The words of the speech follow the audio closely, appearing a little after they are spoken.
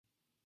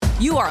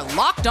You are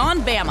Locked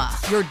On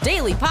Bama, your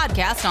daily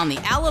podcast on the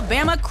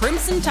Alabama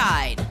Crimson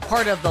Tide.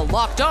 Part of the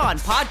Locked On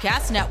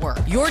Podcast Network,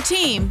 your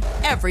team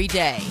every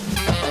day.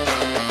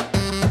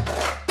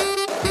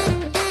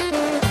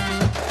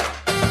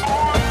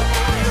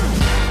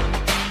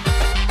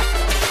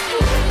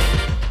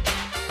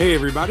 Hey,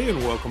 everybody, and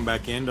welcome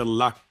back into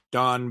Locked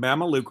On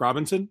Bama. Luke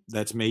Robinson,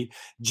 that's me.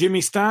 Jimmy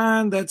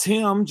Stein, that's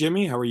him.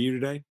 Jimmy, how are you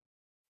today?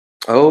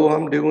 Oh,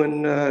 I'm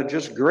doing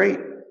just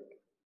great.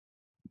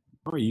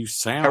 Oh, you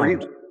sound. How are you?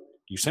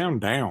 You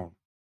sound down.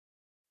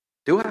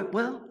 Do I?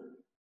 Well,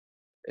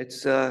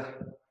 it's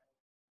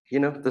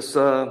this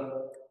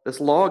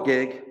law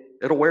gig,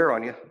 it'll wear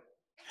on you.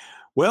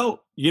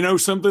 Well, you know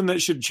something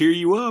that should cheer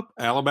you up.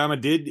 Alabama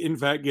did, in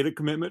fact, get a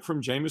commitment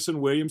from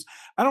Jameson Williams.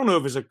 I don't know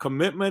if it's a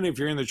commitment. If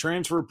you're in the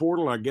transfer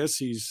portal, I guess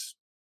he's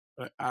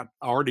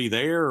already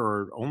there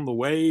or on the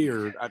way,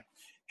 or I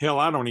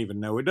don't even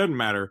know. It doesn't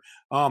matter.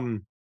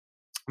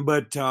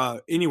 But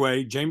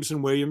anyway,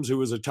 Jameson Williams, who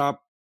was a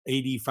top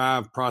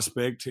 85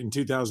 prospect in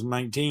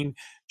 2019,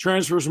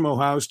 transfers from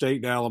Ohio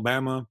State to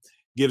Alabama,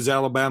 gives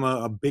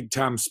Alabama a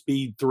big-time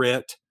speed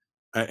threat,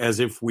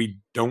 as if we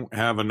don't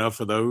have enough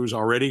of those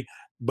already.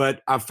 But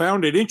I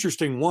found it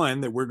interesting,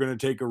 one, that we're going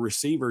to take a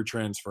receiver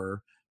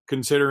transfer,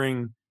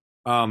 considering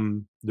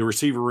the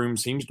receiver room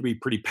seems to be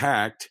pretty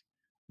packed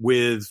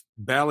with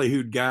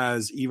ballyhooed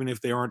guys, even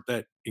if they aren't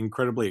that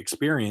incredibly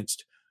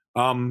experienced.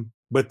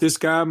 But this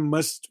guy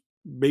must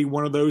be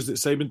one of those that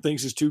Saban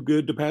thinks is too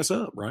good to pass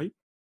up, right?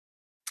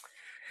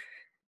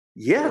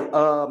 Yeah,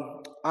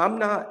 I'm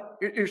not.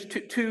 There's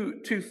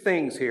two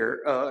things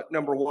here.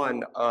 Number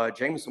one,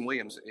 Jameson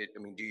Williams.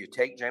 Do you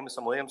take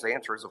Jameson Williams? The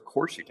answer is, of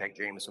course, you take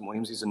Jameson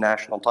Williams. He's a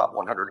national top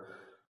 100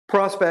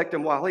 prospect,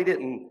 and while he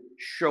didn't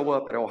show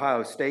up at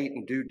Ohio State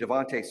and do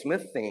Devontae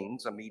Smith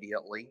things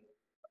immediately,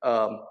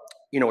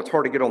 it's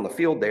hard to get on the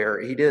field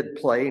there. He did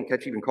play and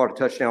even caught a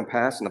touchdown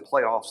pass in the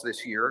playoffs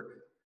this year,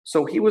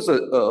 so he was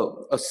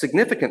a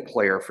significant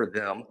player for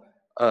them.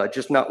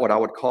 Just not what I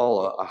would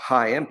call a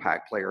high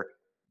impact player.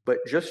 But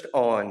just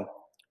on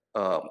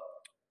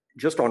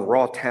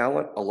raw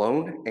talent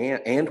alone,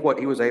 and what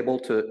he was able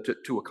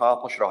to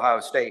accomplish at Ohio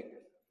State,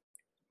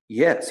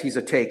 yes, he's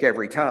a take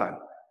every time.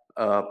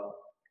 As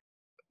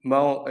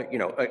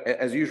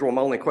usual,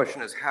 my only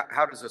question is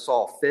how does this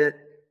all fit?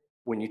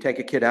 When you take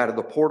a kid out of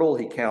the portal,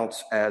 he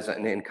counts as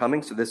an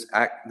incoming. So this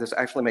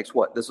actually makes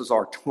what? This is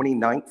our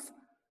 29th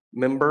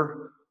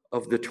member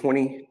of the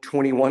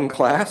 2021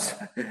 class.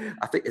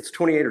 I think it's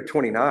 28 or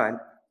 29.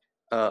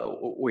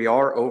 We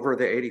are over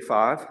the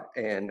 85,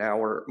 and now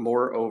we're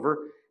more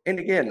over. And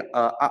again,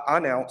 I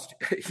announced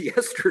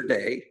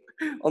yesterday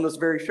on this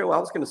very show I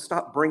was going to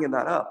stop bringing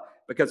that up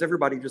because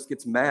everybody just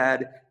gets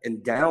mad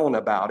and down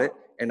about it,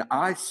 and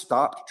I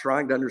stopped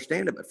trying to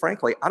understand it. But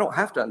frankly, I don't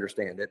have to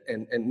understand it,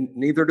 and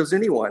neither does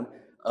anyone.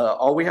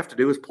 All we have to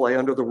do is play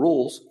under the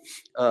rules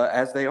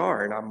as they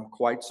are, and I'm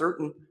quite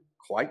certain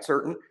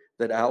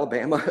that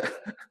Alabama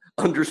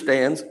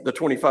understands the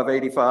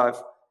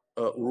 25-85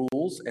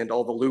 rules and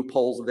all the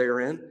loopholes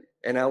therein,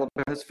 and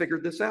Alabama has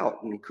figured this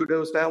out. And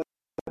kudos to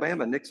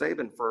Alabama, Nick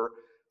Saban,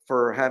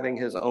 for having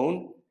his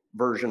own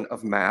version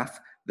of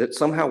math that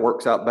somehow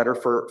works out better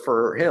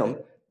for him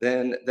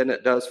than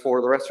it does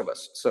for the rest of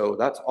us. So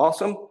that's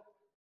awesome.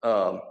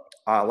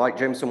 I like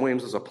Jameson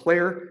Williams as a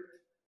player.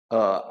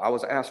 I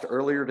was asked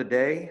earlier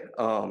today,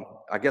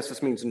 I guess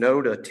this means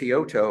no to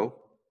Teodo.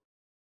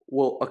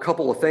 Well, a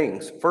couple of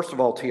things. First of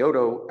all,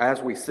 Teodo,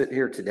 as we sit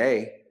here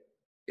today,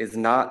 is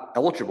not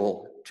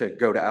eligible to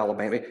go to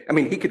Alabama.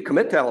 He could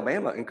commit to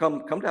Alabama and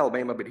come to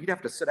Alabama, but he'd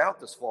have to sit out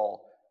this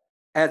fall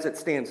as it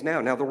stands now.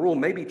 Now, the rule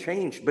may be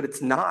changed, but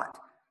it's not.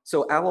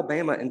 So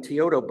Alabama and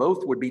Teodo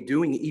both would be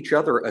doing each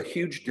other a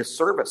huge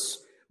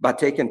disservice by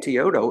taking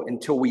Teodo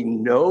until we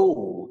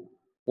know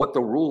what the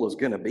rule is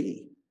going to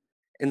be.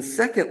 And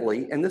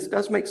secondly, and this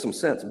does make some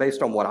sense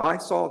based on what I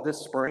saw this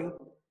spring,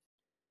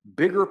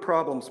 bigger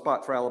problem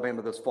spot for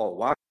Alabama this fall,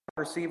 wide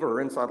receiver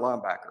or inside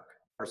linebacker.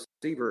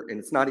 Receiver, and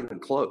it's not even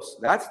close.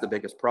 That's the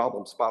biggest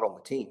problem spot on the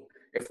team.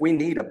 If we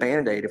need a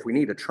Band-Aid, if we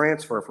need a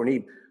transfer, if we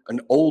need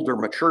an older,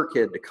 mature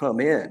kid to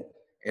come in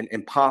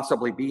and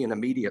possibly be an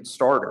immediate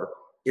starter,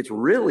 it's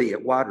really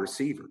at wide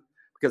receiver.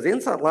 Because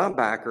inside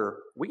linebacker,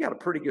 we got a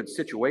pretty good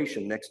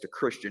situation next to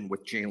Christian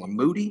with Jalen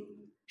Moody.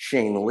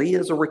 Shane Lee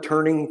is a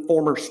returning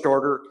former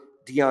starter.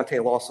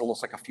 Deontay Lawson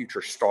looks like a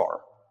future star.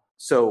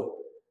 So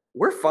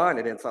we're fine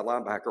at inside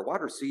linebacker.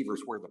 Wide receiver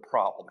is where the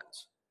problem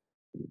is.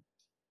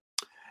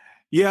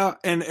 Yeah,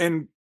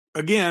 and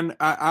again,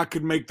 I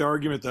could make the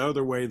argument the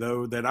other way,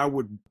 though, that I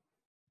would,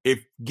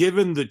 if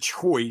given the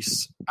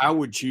choice, I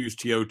would choose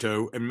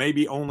Teodo, and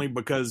maybe only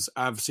because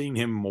I've seen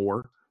him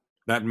more.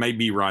 That may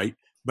be right,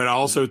 but I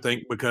also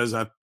think because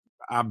I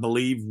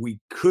believe we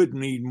could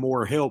need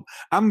more help.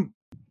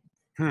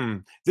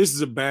 This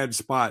is a bad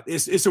spot.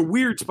 It's a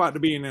weird spot to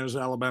be in as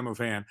an Alabama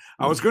fan.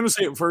 I was going to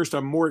say at first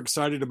I'm more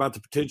excited about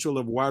the potential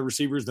of wide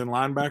receivers than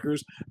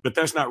linebackers, but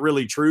that's not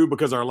really true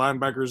because our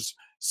linebackers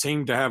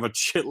seem to have a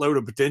shitload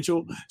of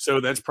potential.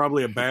 So that's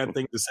probably a bad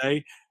thing to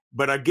say.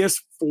 But I guess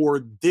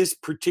for this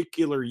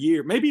particular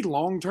year, maybe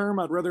long term,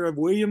 I'd rather have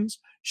Williams.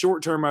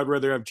 Short term, I'd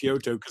rather have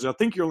Teodo, because I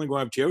think you're only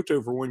going to have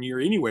Teodo for 1 year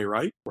anyway,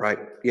 right? Right.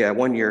 Yeah,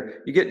 1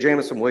 year. You get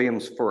Jameson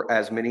Williams for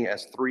as many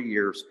as 3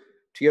 years.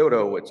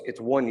 Teodo, it's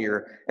 1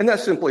 year. And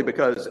that's simply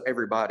because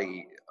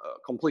everybody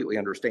completely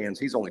understands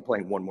he's only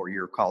playing one more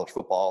year of college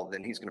football,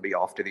 then he's going to be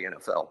off to the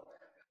NFL.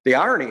 The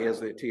irony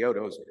is that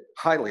Teodo is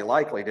highly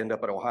likely to end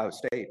up at Ohio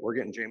State. We're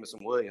getting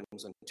Jameson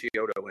Williams, and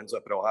Teodo ends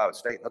up at Ohio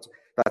State. That's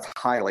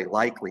highly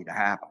likely to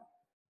happen.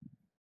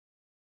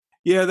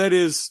 Yeah, that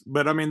is.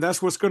 But I mean, that's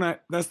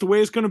the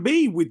way it's going to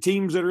be with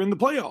teams that are in the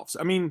playoffs.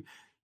 I mean,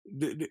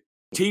 the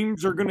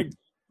teams are going to,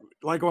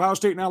 like Ohio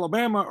State and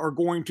Alabama, are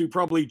going to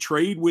probably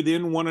trade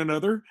within one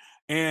another.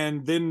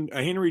 And then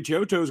Henry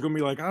Teodo is going to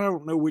be like, I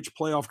don't know which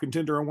playoff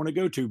contender I want to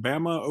go to.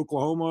 Bama,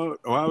 Oklahoma,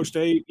 Ohio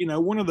State,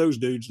 one of those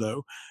dudes,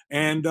 though.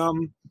 And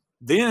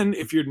then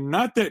if you're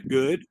not that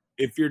good,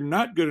 if you're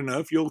not good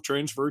enough, you'll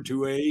transfer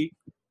to a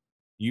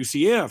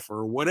UCF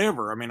or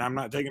whatever. I mean, I'm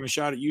not taking a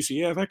shot at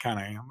UCF. I kind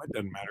of am. It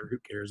doesn't matter. Who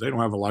cares? They don't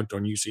have a locked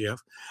on UCF.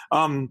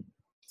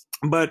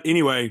 But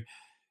anyway,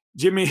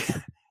 Jimmy,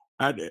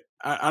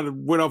 I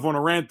went off on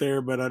a rant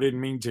there, but I didn't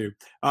mean to.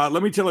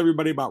 Let me tell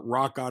everybody about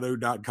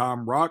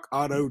rockauto.com.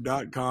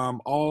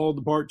 Rockauto.com, all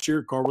the parts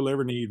your car will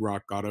ever need,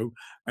 Rock Auto.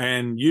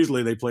 And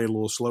usually they play a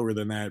little slower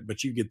than that,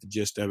 but you get the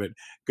gist of it.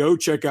 Go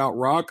check out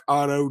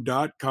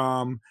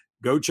rockauto.com.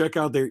 Go check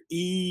out their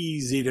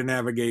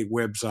easy-to-navigate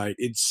website.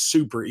 It's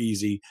super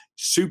easy,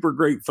 super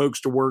great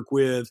folks to work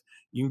with.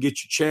 You can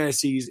get your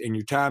chassis and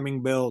your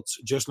timing belts,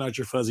 just not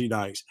your fuzzy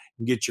dice.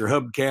 You can get your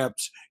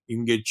hubcaps. You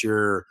can get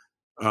your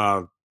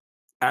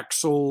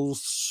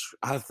axles,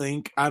 I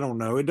think. I don't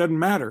know. It doesn't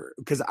matter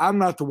because I'm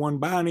not the one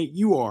buying it.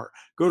 You are.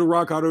 Go to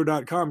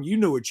rockauto.com. You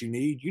know what you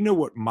need. You know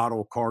what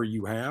model car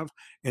you have,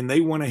 and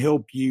they want to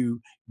help you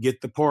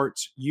get the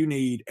parts you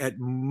need at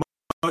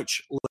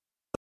much less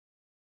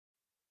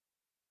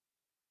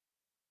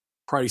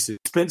prices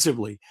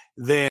expensively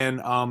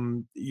than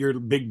your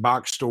big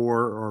box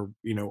store or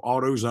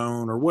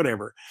AutoZone or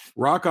whatever.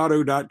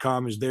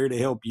 rockauto.com is there to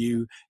help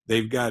you.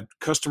 They've got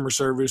customer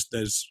service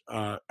that's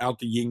out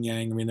the yin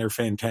yang. I mean, they're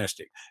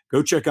fantastic.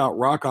 Go check out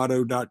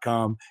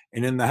rockauto.com,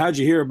 and in the How'd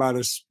You Hear About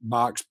Us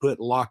box, put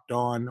Locked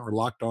On or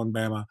Locked On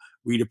Bama.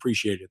 We'd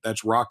appreciate it.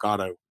 That's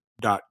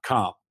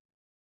rockauto.com.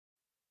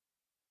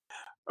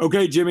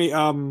 Okay, Jimmy,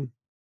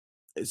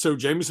 so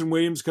Jameson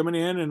Williams coming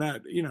in, and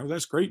that,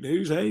 that's great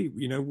news. Hey,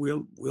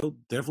 we'll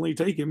definitely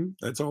take him.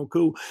 That's all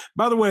cool.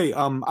 By the way,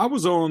 I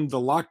was on the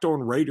Locked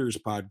On Raiders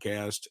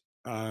podcast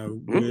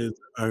with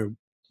a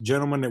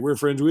gentleman that we're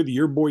friends with,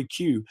 your boy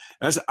Q.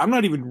 I'm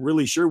not even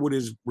really sure what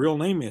his real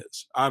name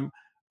is.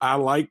 I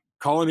like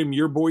calling him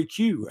your boy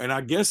Q, and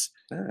I guess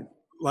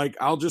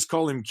I'll just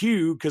call him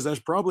Q because that's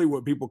probably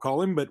what people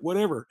call him. But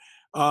whatever.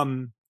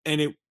 And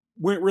it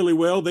went really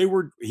well.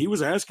 He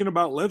was asking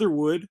about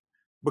Leatherwood,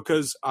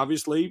 because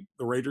obviously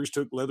the Raiders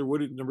took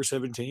Leatherwood at number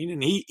 17.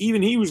 And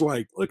he was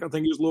like, look, I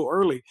think it was a little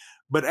early.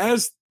 But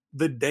as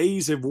the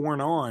days have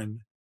worn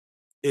on,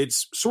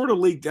 it's sort of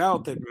leaked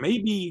out that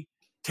maybe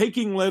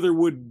taking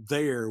Leatherwood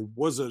there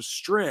was a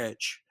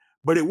stretch,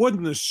 but it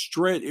wasn't a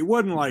stretch. It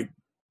wasn't like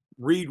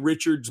Reed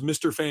Richards,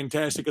 Mr.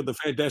 Fantastic of the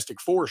Fantastic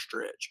Four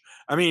stretch.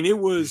 I mean, it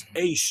was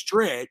a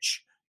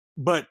stretch,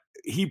 but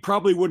he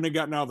probably wouldn't have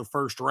gotten out of the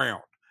first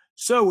round.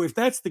 So if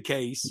that's the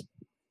case,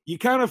 you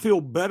kind of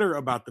feel better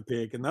about the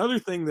pick. And the other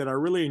thing that I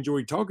really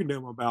enjoyed talking to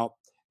him about,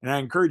 and I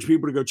encourage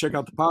people to go check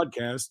out the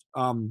podcast,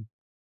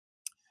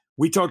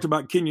 we talked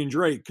about Kenyon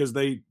Drake because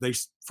they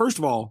first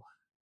of all,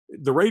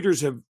 the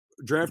Raiders have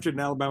drafted an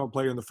Alabama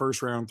player in the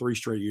first round 3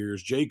 straight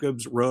years,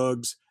 Jacobs,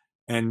 Ruggs,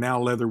 and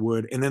now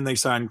Leatherwood, and then they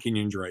signed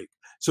Kenyon Drake.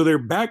 So their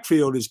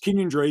backfield is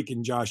Kenyon Drake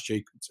and Josh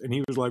Jacobs. And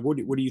he was like, what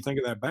do you think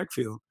of that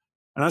backfield?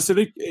 And I said,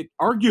 it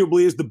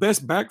arguably is the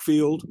best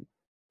backfield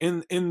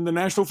in the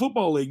National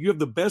Football League. You have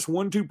the best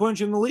 1-2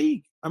 punch in the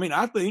league. I mean,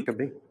 I think could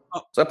be.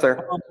 It's up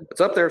there. It's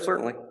up there,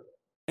 certainly.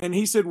 And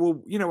he said,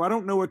 well, I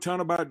don't know a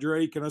ton about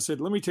Drake. And I said,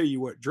 let me tell you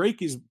what,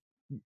 Drake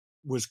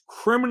was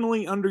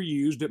criminally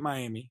underused at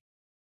Miami.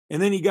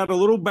 And then he got a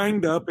little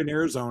banged up in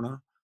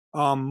Arizona.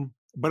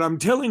 But I'm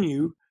telling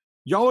you,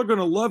 y'all are going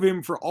to love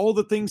him for all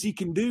the things he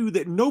can do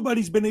that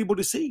nobody's been able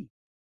to see.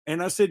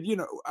 And I said,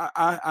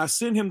 I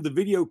sent him the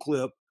video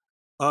clip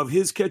of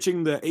his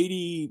catching the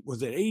 80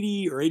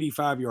 or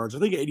 85 yards? I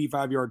think an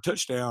 85-yard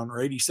touchdown or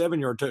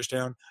 87-yard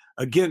touchdown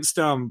against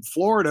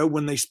Florida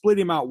when they split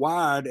him out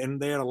wide and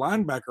they had a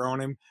linebacker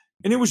on him,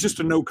 and it was just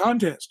a no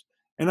contest.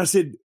 And I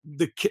said,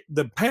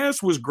 the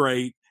pass was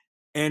great,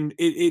 and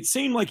it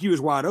seemed like he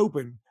was wide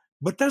open,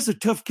 but that's a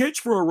tough catch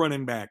for a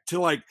running back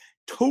to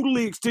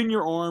totally extend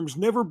your arms,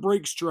 never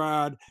break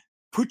stride,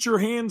 put your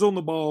hands on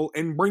the ball,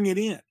 and bring it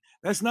in.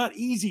 That's not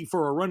easy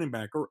for a running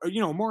back. Or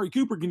Amari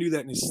Cooper can do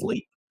that in his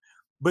sleep.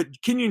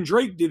 But Kenyon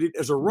Drake did it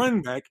as a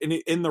running back,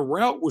 and the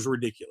route was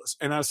ridiculous.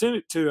 And I sent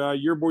it to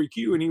your boy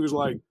Q, and he was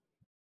like,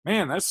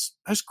 man, that's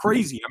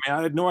crazy. I mean,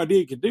 I had no idea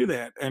he could do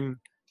that. And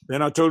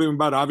then I told him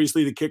about,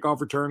 obviously, the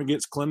kickoff return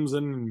against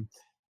Clemson.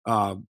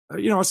 And,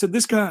 I said,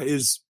 this guy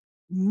is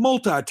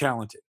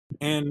multi-talented.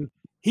 and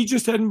he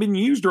just hadn't been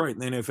used right in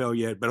the NFL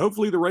yet. But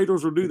hopefully the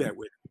Raiders will do that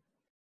with him.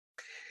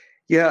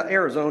 Yeah,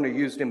 Arizona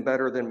used him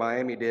better than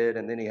Miami did,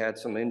 and then he had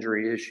some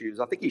injury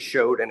issues. I think he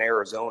showed in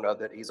Arizona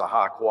that he's a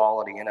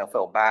high-quality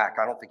NFL back.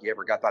 I don't think he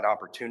ever got that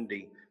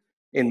opportunity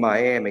in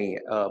Miami,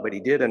 but he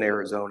did in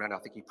Arizona, and I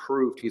think he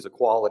proved he's a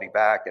quality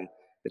back. And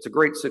it's a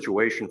great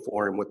situation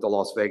for him with the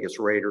Las Vegas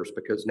Raiders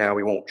because now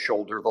he won't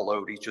shoulder the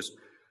load. He's just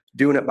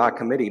doing it by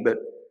committee. But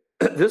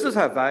this is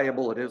how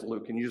valuable it is,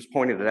 Luke, and you just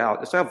pointed it out.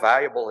 This is how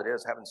valuable it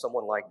is having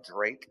someone like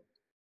Drake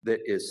that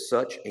is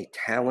such a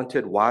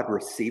talented wide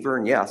receiver.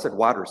 And yeah, I said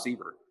wide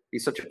receiver.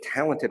 He's such a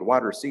talented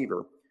wide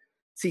receiver.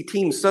 See,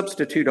 teams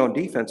substitute on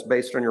defense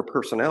based on your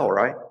personnel,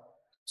 right?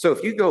 So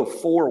if you go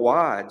four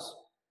wides,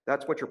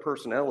 that's what your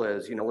personnel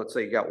is. Let's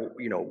say you got,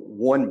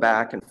 one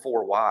back and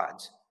four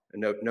wides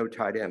and no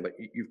tight end, but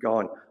you've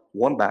gone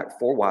one back,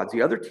 four wides.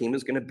 The other team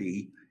is going to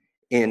be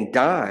in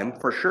dime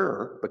for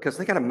sure because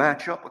they got to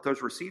match up with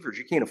those receivers.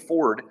 You can't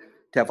afford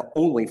to have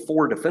only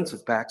four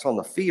defensive backs on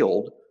the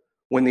field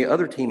when the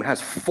other team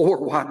has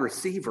four wide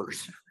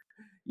receivers.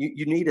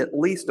 You need at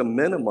least a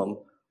minimum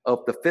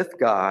of the fifth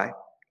guy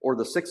or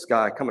the sixth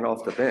guy coming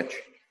off the bench.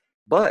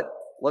 But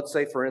let's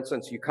say, for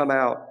instance, you come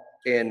out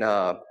in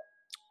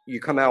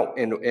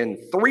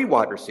three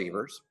wide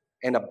receivers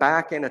and a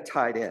back and a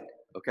tight end,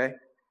 okay?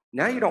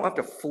 Now you don't have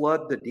to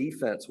flood the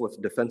defense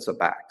with defensive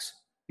backs.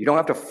 You don't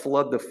have to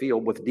flood the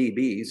field with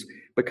DBs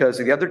because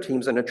the other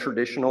team's in a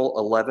traditional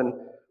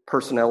 11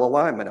 personnel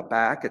alignment, a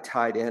back, a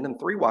tight end, and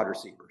three wide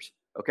receivers.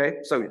 Okay,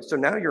 so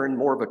now you're in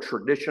more of a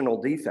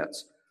traditional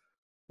defense.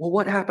 Well,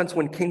 what happens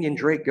when Kenyon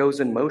Drake goes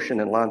in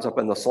motion and lines up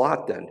in the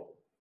slot then?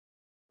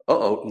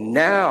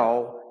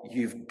 Now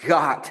you've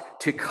got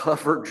to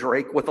cover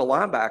Drake with a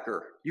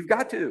linebacker. You've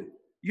got to.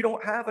 You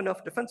don't have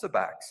enough defensive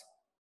backs.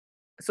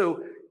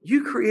 So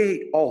you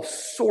create all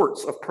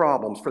sorts of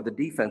problems for the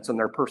defense and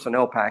their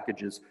personnel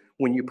packages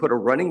when you put a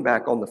running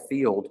back on the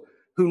field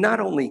who not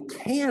only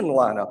can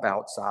line up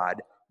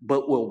outside,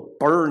 but will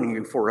burn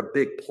you for a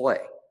big play.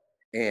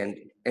 And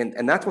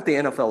that's what the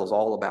NFL is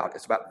all about.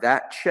 It's about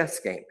that chess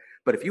game.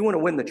 But if you want to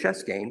win the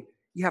chess game,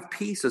 you have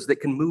pieces that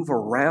can move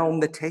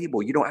around the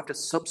table. You don't have to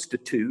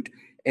substitute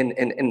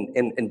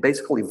and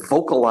basically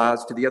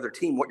vocalize to the other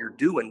team what you're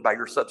doing by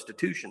your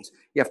substitutions.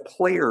 You have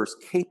players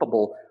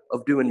capable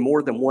of doing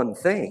more than one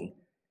thing.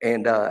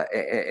 And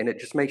it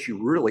just makes you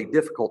really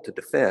difficult to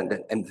defend.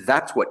 And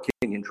that's what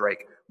Kenyon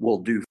Drake will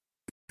do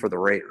for the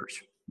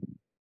Raiders.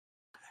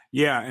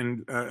 Yeah.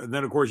 And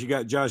then, of course, you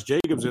got Josh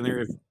Jacobs in there.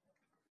 If,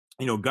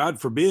 God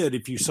forbid,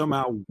 if you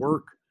somehow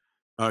work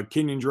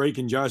Kenyon Drake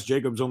and Josh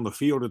Jacobs on the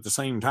field at the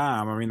same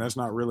time, I mean, that's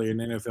not really an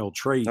NFL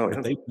trait. Oh,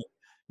 but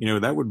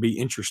that would be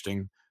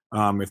interesting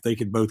if they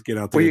could both get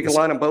out there. Well, you can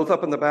line them both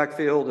up in the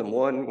backfield and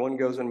one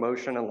goes in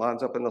motion and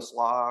lines up in the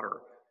slot,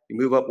 or you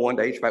move up one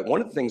to H-back.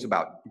 One of the things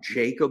about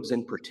Jacobs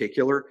in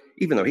particular,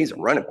 even though he's a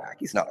running back,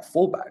 he's not a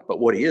fullback, but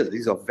what he is,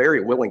 he's a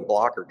very willing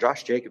blocker.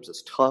 Josh Jacobs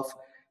is tough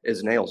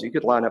as nails. You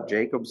could line up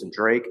Jacobs and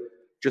Drake,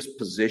 just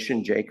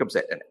position Jacobs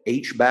at an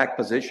H-back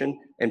position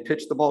and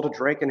pitch the ball to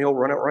Drake, and he'll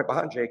run it right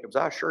behind Jacobs.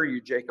 I assure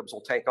you Jacobs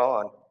will take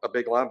on a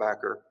big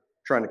linebacker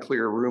trying to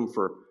clear room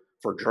for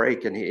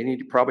Drake, and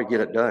he'd probably get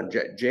it done.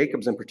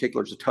 Jacobs in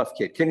particular is a tough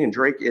kid. Kenyon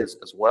Drake is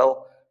as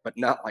well, but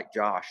not like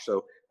Josh.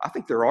 So I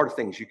think there are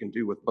things you can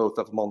do with both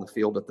of them on the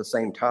field at the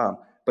same time,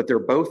 but they're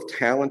both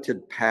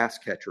talented pass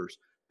catchers,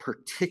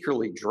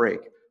 particularly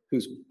Drake,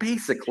 who's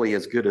basically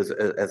as good as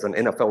an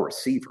NFL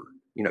receiver.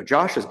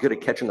 Josh is good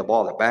at catching the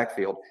ball in the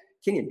backfield.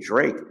 Kenyon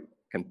Drake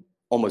can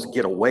almost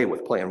get away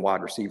with playing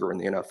wide receiver in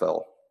the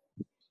NFL.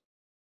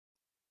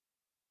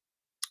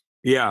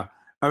 Yeah.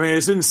 I mean,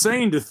 it's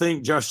insane to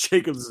think Josh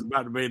Jacobs is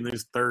about to be in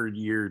his third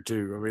year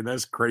too. I mean,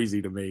 that's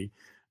crazy to me.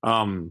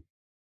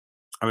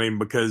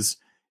 Because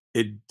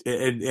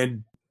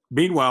and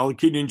meanwhile,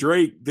 Kenyon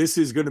Drake, this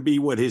is going to be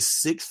his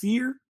sixth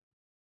year?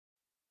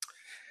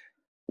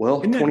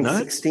 Well,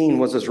 2016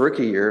 was his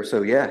rookie year.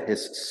 So, yeah,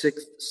 his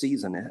sixth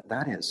season.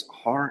 That is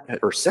hard.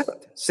 Or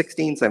seventh.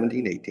 16,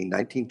 17, 18,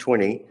 19,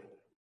 20,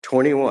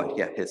 21.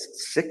 Yeah,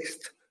 his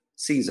sixth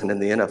season in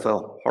the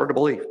NFL. Hard to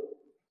believe.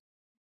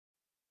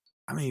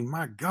 I mean,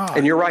 my God.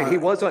 And you're right. He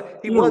was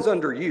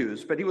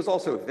underused, but he was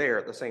also there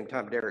at the same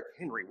time Derrick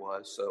Henry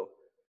was. So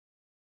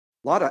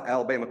a lot of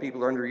Alabama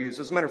people are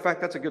underused. As a matter of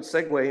fact, that's a good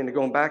segue into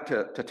going back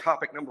to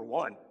topic number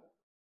one.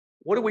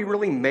 What do we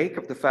really make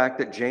of the fact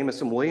that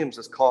Jameson Williams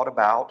has caught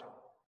about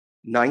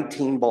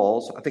 19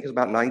 balls? I think it's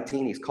about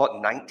 19. He's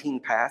caught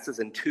 19 passes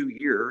in 2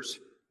 years,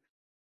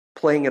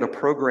 playing at a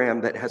program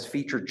that has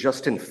featured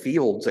Justin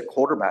Fields at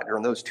quarterback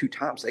during those 2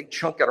 times. They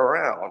chunk it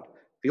around.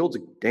 Fields a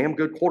damn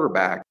good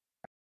quarterback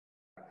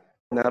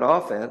in that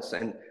offense.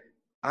 And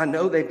I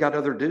know they've got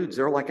other dudes.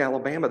 They're like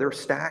Alabama. They're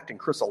stacked. And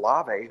Chris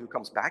Olave, who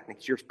comes back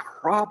next year, is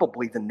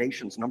probably the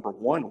nation's number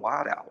 1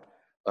 wideout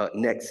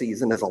next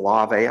season as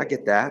Olave. I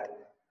get that.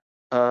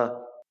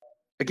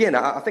 Again,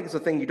 I think it's a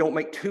thing you don't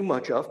make too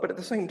much of, but at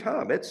the same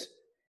time, it's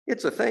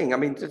a thing. I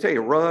mean, to tell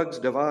you, Ruggs,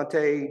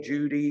 Devontae,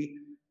 Judy,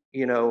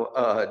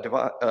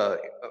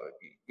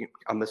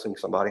 I'm missing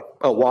somebody.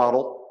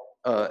 Waddle.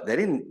 They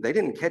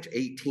didn't catch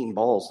 18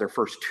 balls their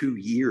first 2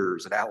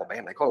 years at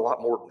Alabama. They caught a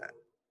lot more than that.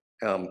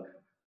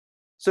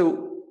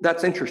 So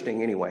that's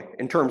interesting anyway,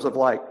 in terms of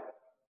like,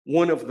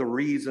 one of the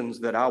reasons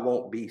that I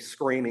won't be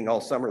screaming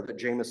all summer that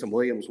Jameson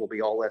Williams will be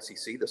all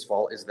SEC this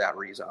fall is that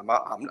reason.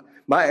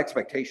 My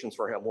expectations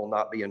for him will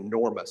not be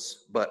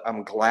enormous, but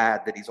I'm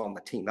glad that he's on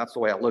the team. That's the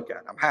way I look at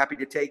it. I'm happy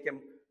to take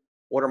him.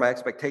 What are my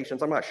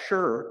expectations? I'm not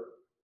sure,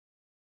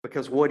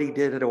 because what he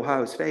did at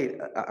Ohio State,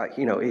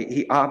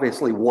 he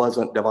obviously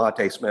wasn't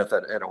Devontae Smith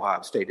at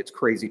Ohio State. It's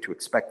crazy to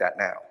expect that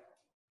now.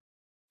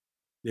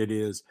 It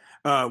is.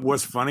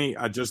 What's funny,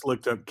 I just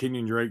looked up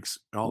Kenyon Drake's,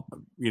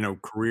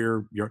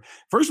 career yard.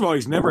 First of all,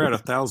 he's never had a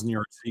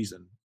 1,000-yard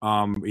season.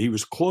 He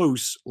was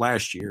close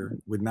last year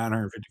with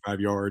 955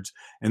 yards,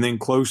 and then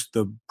close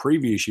the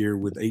previous year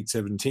with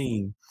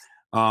 817.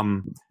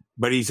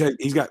 But he's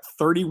got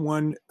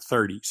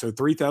 3,130, so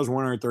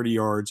 3,130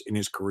 yards in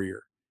his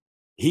career.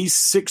 He's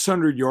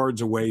 600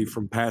 yards away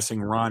from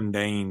passing Ron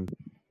Dane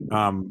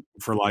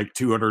for like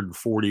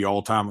 240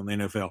 all time in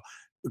the NFL.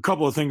 A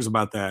couple of things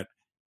about that.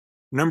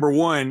 Number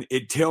one,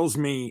 it tells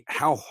me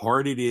how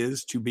hard it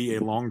is to be a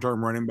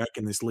long-term running back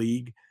in this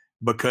league,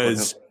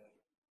 because,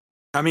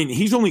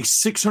 he's only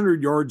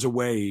 600 yards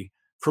away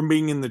from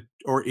being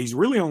he's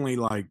really only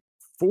like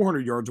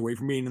 400 yards away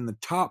from being in the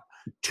top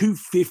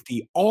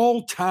 250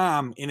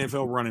 all-time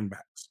NFL running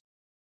backs.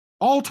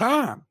 All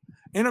time.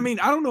 And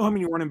I don't know how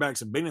many running backs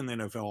have been in the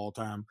NFL all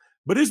time,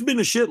 but it's been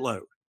a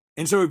shitload.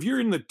 And so if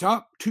you're in the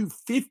top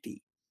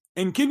 250,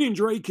 and Kenyon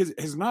Drake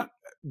has not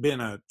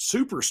been a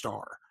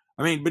superstar,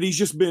 but he's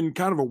just been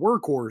kind of a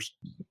workhorse.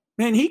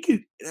 Man,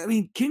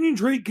 Kenyon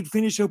Drake could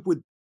finish up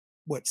with,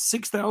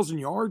 6,000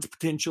 yards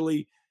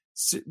potentially,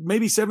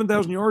 maybe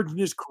 7,000 yards in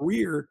his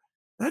career.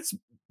 That's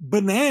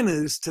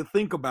bananas to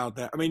think about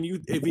that.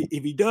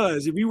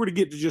 If he were to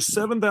get to just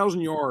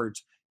 7,000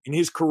 yards in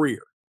his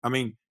career,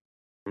 he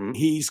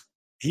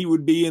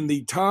would be in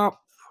the top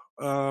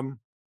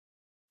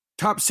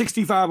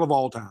 65 of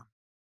all time.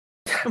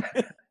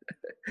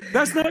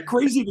 That's not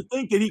crazy to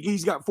think that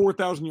he's got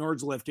 4,000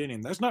 yards left in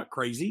him. That's not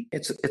crazy.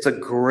 It's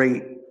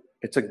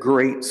a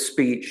great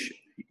speech.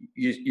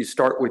 You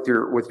start with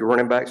your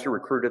running backs. You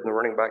recruited the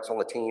running backs on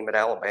the team at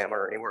Alabama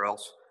or anywhere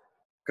else,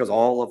 because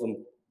all of them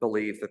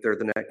believe that they're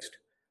the next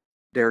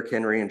Derrick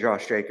Henry and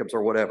Josh Jacobs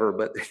or whatever.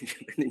 But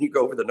then you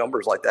go over the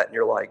numbers like that, and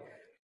you're like,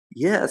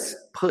 yes,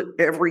 put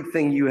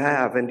everything you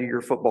have into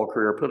your football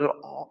career.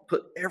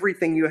 Put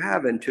everything you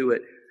have into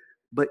it.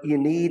 But you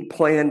need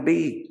Plan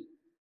B.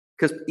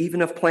 Because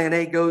even if Plan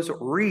A goes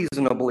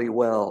reasonably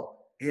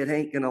well, it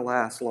ain't going to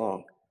last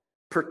long,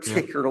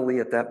 particularly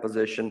at that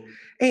position.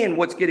 And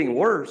what's getting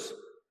worse,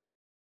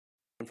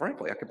 and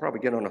frankly, I could probably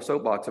get on a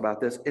soapbox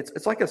about this,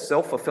 it's like a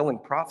self-fulfilling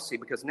prophecy,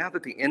 because now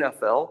that the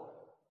NFL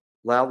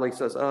loudly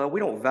says, we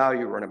don't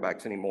value running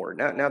backs anymore.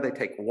 Now they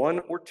take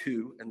 1 or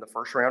 2 in the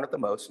first round at the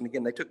most. And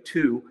again, they took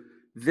 2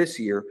 this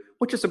year,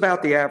 which is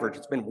about the average.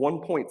 It's been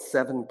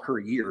 1.7 per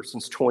year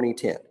since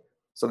 2010.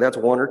 So that's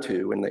 1 or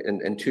 2,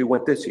 and 2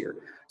 went this year.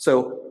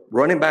 So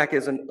running back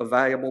isn't a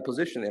valuable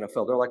position in the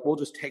NFL. They're like, we'll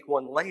just take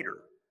one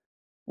later.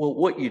 Well,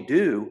 what you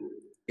do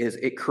is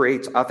it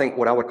creates, I think,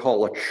 what I would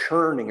call a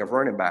churning of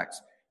running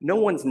backs. No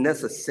one's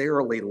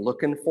necessarily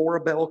looking for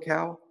a bell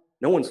cow.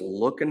 No one's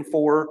looking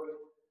for,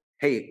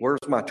 hey, where's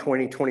my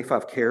 20,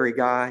 25 carry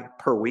guy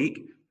per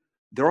week?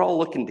 They're all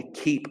looking to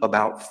keep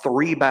about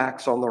 3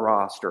 backs on the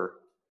roster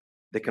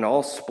that can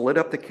all split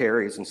up the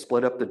carries and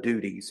split up the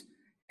duties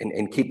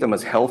and keep them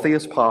as healthy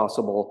as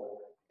possible.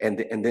 And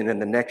then in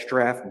the next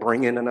draft,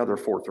 bring in another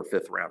 4th or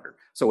 5th rounder.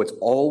 So it's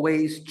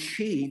always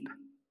cheap,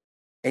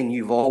 and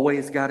you've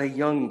always got a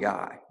young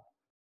guy.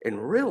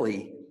 And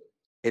really,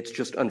 it's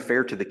just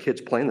unfair to the kids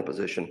playing the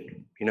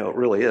position. It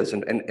really is.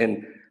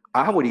 And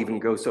I would even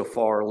go so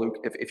far, Luke,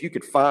 if you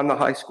could find the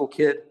high school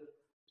kid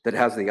that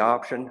has the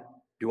option,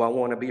 do I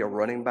want to be a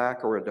running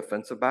back or a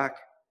defensive back?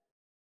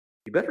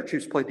 You better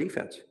choose to play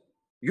defense.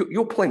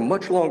 You'll play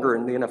much longer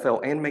in the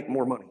NFL and make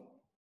more money.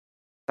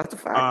 That's a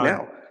fact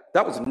now.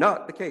 That was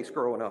not the case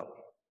growing up.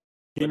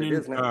 But it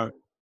is now.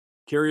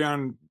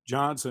 Kerryon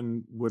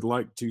Johnson would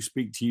like to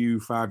speak to you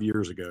 5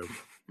 years ago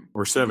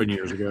or 7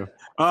 years ago.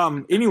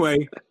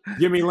 Anyway,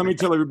 Jimmy, let me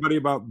tell everybody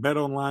about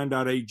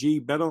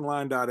betonline.ag.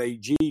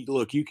 Betonline.ag,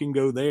 look, you can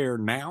go there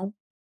now,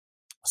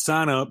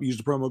 sign up, use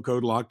the promo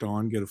code Locked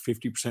On, get a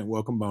 50%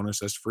 welcome bonus.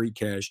 That's free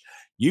cash.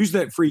 Use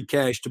that free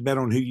cash to bet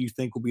on who you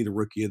think will be the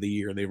rookie of the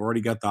year. They've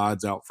already got the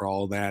odds out for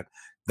all of that.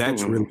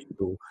 That's really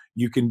cool.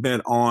 You can bet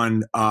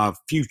on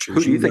futures.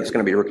 Who do you think is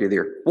going to be rookie of the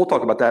year? We'll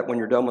talk about that when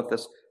you're done with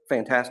this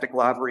fantastic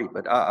live read.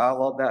 But I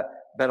love that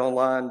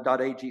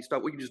betonline.ag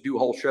stuff. We can just do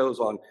whole shows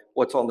on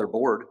what's on their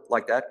board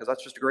like that, because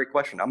that's just a great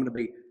question. I'm going to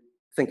be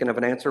thinking of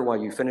an answer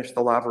while you finish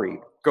the live read.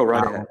 Go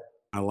right ahead.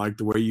 I like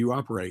the way you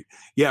operate.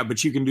 Yeah,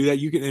 but you can do that.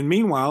 You can, and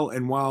meanwhile,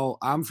 and while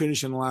I'm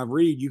finishing the live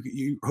read,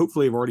 you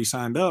hopefully have already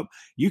signed up.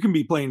 You can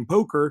be playing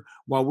poker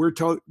while we're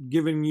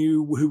giving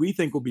you who we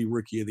think will be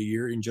Rookie of the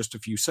Year in just a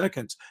few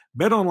seconds.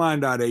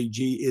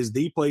 BetOnline.ag is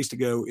the place to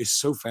go. It's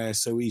so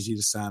fast, so easy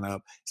to sign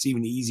up. It's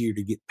even easier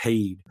to get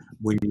paid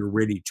when you're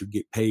ready to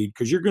get paid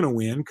because you're going to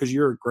win because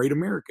you're a great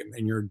American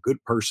and you're a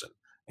good person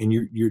and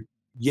you're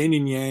yin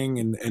and yang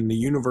and the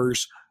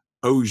universe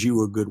owes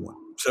you a good one.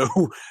 So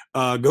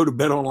go to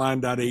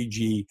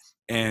betonline.ag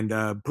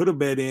and put a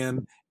bet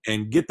in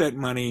and get that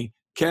money,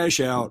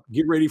 cash out,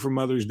 get ready for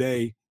Mother's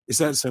Day. It's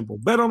that simple.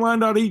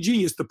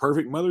 Betonline.ag is the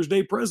perfect Mother's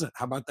Day present.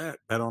 How about that?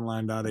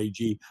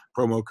 Betonline.ag,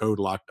 promo code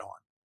locked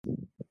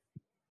on.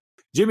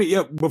 Jimmy,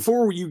 yeah,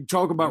 before you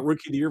talk about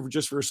Rookie of the Year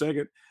for a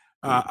second,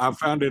 I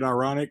found it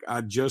ironic.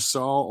 I just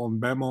saw on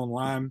Bama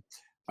Online,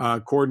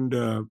 according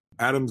to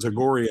Adam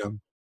Zagoria,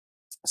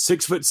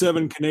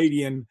 6'7"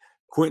 Canadian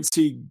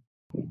Quincy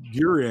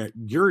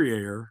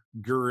Guerrier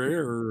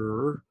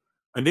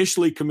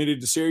initially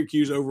committed to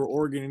Syracuse over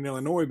Oregon and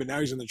Illinois, but now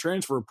he's in the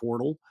transfer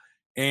portal,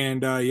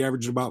 and he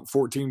averaged about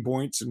 14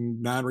 points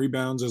and 9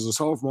 rebounds as a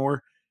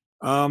sophomore.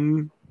 I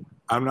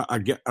don't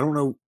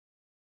know.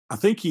 I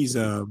think he's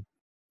at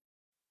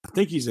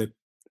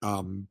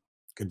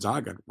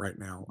Gonzaga right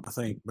now. I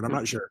think, but I'm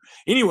not sure.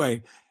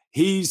 Anyway,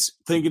 he's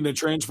thinking of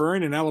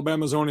transferring, and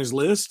Alabama's on his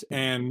list.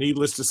 And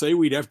needless to say,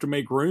 we'd have to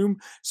make room.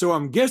 So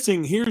I'm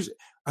guessing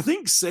I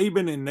think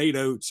Saban and Nate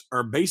Oates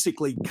are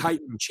basically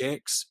kiting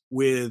checks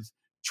with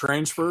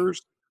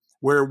transfers,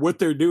 where what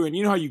they're doing,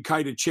 you know how you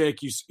kite a check,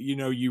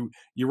 you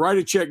write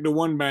a check to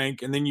one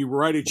bank and then you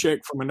write a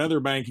check from another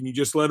bank and you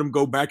just let them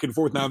go back and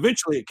forth. Now,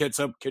 eventually it catches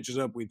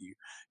up with you.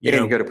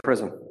 You go to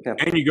prison. Yeah.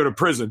 And you go to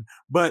prison.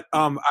 But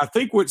I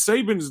think what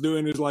Saban's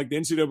doing is like the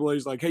NCAA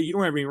is like, hey, you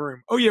don't have any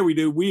room. Oh, yeah, we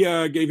do. We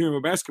gave him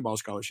a basketball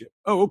scholarship.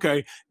 Oh, okay.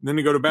 And then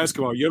they go to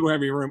basketball. You don't have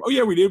any room. Oh,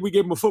 yeah, we did. We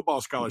gave him a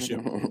football scholarship.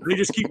 They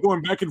just keep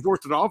going back and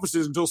forth to the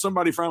offices until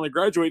somebody finally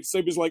graduates.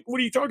 Saban's like, what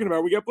are you talking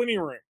about? We got plenty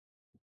of room.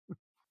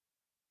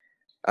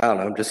 I don't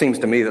know. It just seems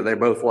to me that they're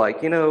both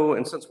like,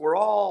 and since we're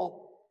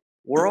all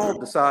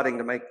deciding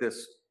to make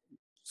this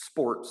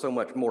sport so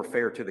much more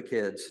fair to the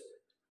kids,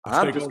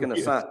 I'm just going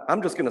to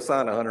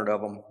sign 100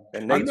 of them,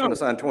 and Nate's going to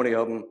sign 20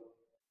 of them,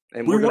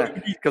 and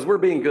because we're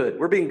being good.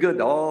 We're being good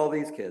to all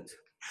these kids.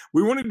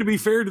 We wanted to be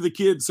fair to the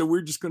kids, so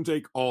we're just going to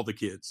take all the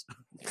kids.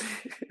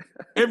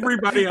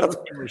 Everybody else.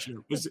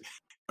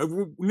 I'm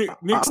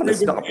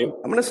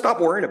going to stop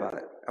worrying about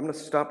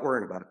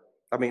it.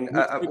 I mean,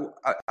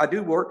 I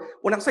do worry.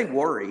 When I say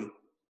worry,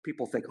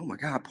 people think, "Oh my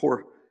God,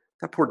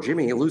 that poor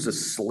Jimmy, he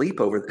loses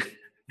sleep over that."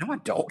 No, I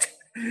don't.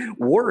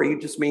 Worry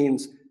just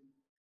means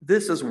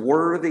this is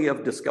worthy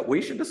of discuss.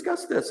 We should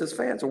discuss this as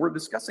fans, and we're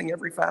discussing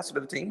every facet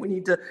of the team. We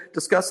need to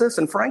discuss this.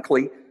 And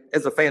frankly,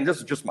 as a fan, this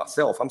is just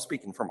myself. I'm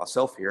speaking for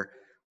myself here.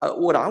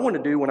 What I want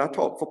to do when I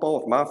talk football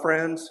with my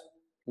friends,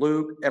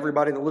 Luke,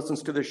 everybody that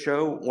listens to this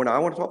show, when I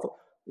want to talk football,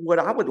 what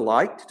I would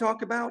like to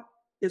talk about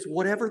is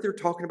whatever they're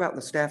talking about in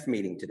the staff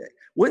meeting today.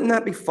 Wouldn't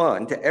that be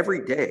fun to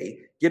every day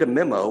get a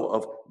memo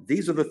of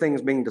these are the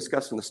things being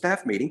discussed in the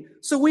staff meeting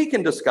so we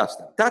can discuss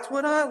them? That's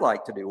what I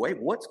like to do. Wait,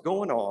 what's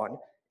going on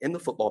in the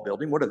football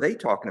building? What are they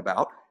talking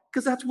about?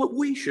 Because that's what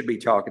we should be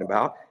talking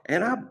about.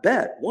 And I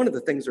bet one of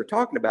the things they're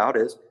talking about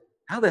is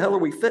how the hell are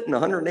we fitting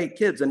 108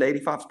 kids into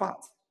 85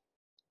 spots?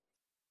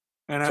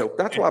 So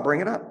that's why I bring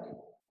it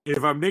up.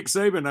 If I'm Nick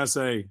Saban, I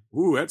say,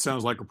 ooh, that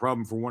sounds like a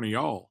problem for one of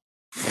y'all.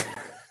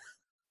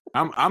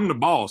 I'm the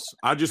boss.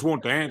 I just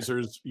want the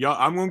answers. Y'all,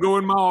 I'm going to go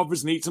in my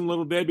office and eat some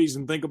Little Debbie's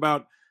and think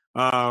about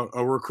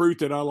a recruit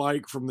that I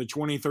like from the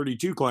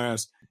 2032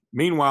 class.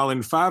 Meanwhile,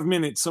 in 5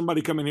 minutes,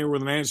 somebody come in here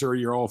with an answer or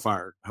you're all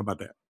fired. How about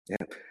that?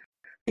 Yeah.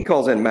 He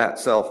calls in Matt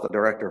Self, the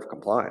director of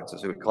compliance,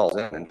 is who he calls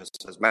in and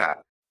just says,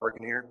 Matt,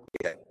 working here?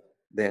 Yeah.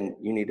 Then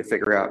you need to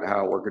figure out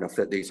how we're going to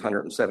fit these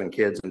 107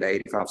 kids into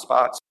 85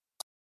 spots.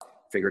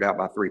 Figure it out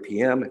by 3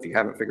 p.m. If you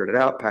haven't figured it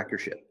out, pack your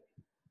shit.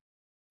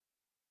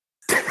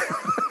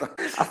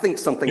 I think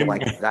something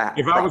like that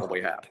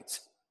probably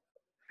happens.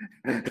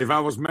 If I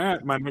was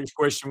Matt, my next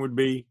question would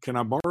be, can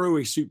I borrow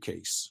a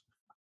suitcase?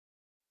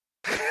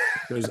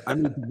 Because I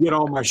need to get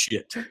all my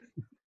shit.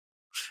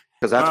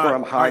 Because that's where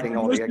I'm hiding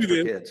all the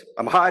extra kids.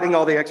 I'm hiding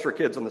all the extra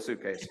kids in the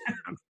suitcase.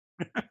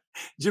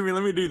 Jimmy,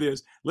 let me do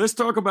this. Let's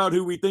talk about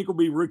who we think will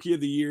be Rookie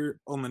of the Year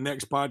on the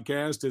next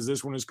podcast as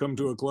this one has come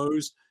to a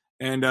close.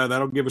 And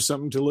that'll give us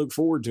something to look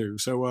forward to.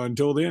 So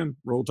until then,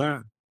 roll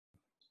Tide.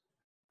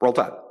 Roll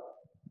Tide.